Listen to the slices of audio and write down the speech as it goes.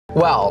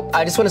Well,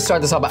 I just want to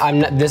start this off,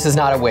 this is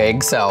not a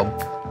wig, so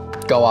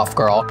go off,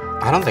 girl.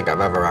 I don't think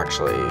I've ever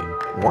actually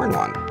worn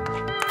one.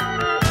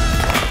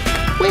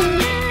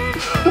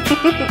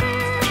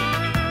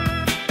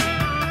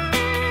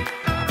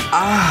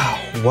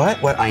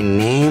 What would I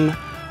name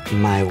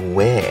my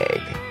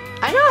wig?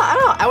 I know.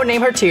 I would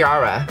name her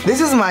Tiara.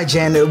 This is my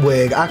Janet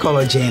wig. I call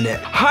her Janet.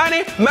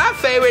 Honey, my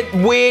favorite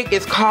wig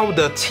is called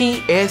the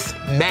T.S.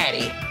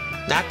 Maddie.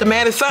 Not the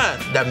Maddie son,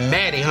 the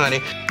Maddie, honey.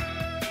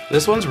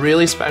 This one's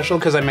really special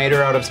because I made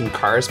her out of some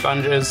car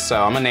sponges,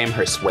 so I'm gonna name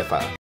her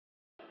Swiffa.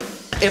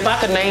 If I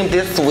could name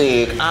this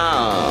wig,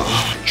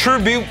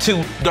 tribute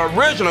to the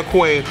original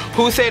queen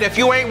who said if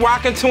you ain't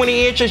rocking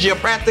 20 inches, you're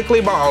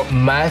practically bald.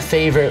 My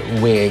favorite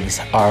wigs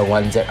are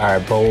ones that are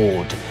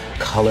bold,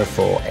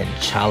 colorful, and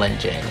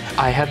challenging.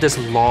 I have this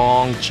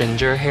long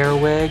ginger hair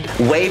wig.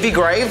 Wavy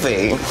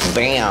gravy,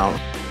 bam.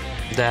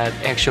 That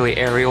actually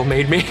Ariel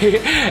made me.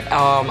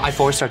 I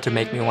forced her to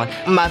make me one.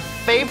 My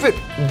favorite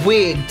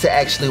wig to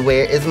actually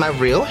wear is my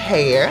real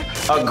hair.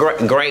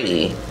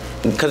 Gray,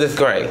 because it's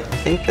gray. I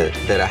think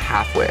that a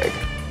half wig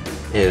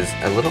is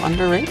a little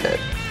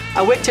underrated.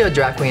 A wig to a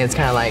drag queen is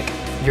kind of like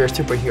your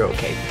superhero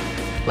cape.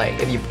 Like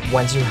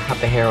once you have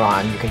the hair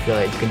on, you can feel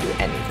like you can do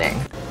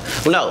anything.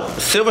 No,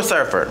 Silver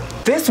Surfer.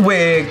 This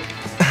wig,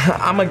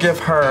 I'm gonna give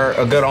her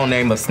a good old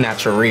name of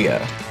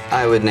Snatcheria.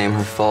 I would name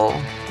her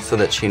Full so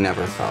that she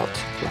never felt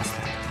less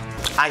than.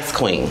 Ice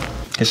Queen.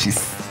 Cause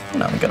she's,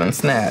 good on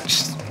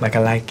snatch, like I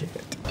like it.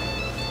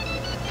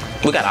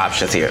 We got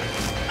options here.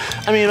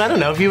 I mean, I don't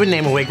know if you would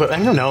name a wig, but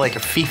I don't know, like a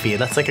Fifi.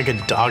 That's like a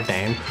good dog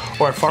name.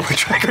 Or a former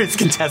Drag Race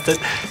contestant.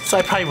 So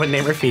I probably wouldn't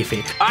name her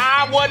Fifi.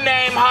 I would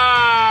name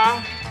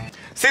her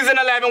Season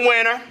 11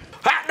 winner.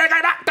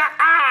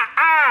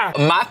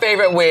 My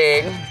favorite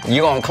wig,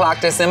 you gonna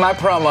clock this in my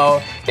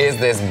promo, is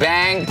this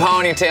bang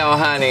ponytail,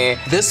 honey.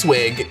 This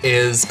wig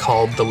is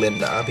called the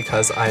Linda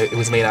because it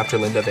was made after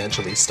Linda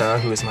Evangelista,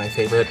 who is my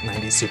favorite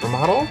 90s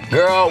supermodel.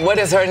 Girl, what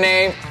is her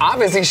name?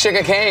 Obviously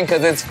Sugar Cane,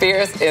 because it's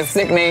fierce, it's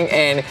sickening,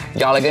 and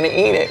y'all are gonna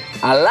eat it.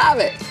 I love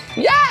it.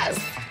 Yes!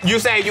 You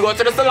say you go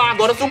to the salon,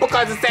 go to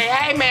Supercuts and say,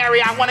 hey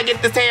Mary, I wanna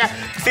get this hair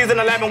Season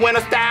 11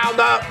 winner styled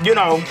up, you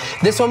know.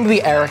 This one would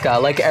be Erica,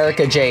 like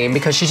Erica Jane,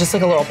 because she's just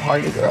like a little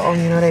party girl,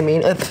 you know what I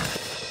mean?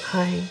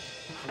 Hi.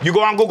 You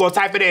go on Google,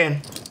 type it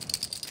in,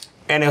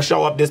 and it'll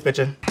show up this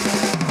picture.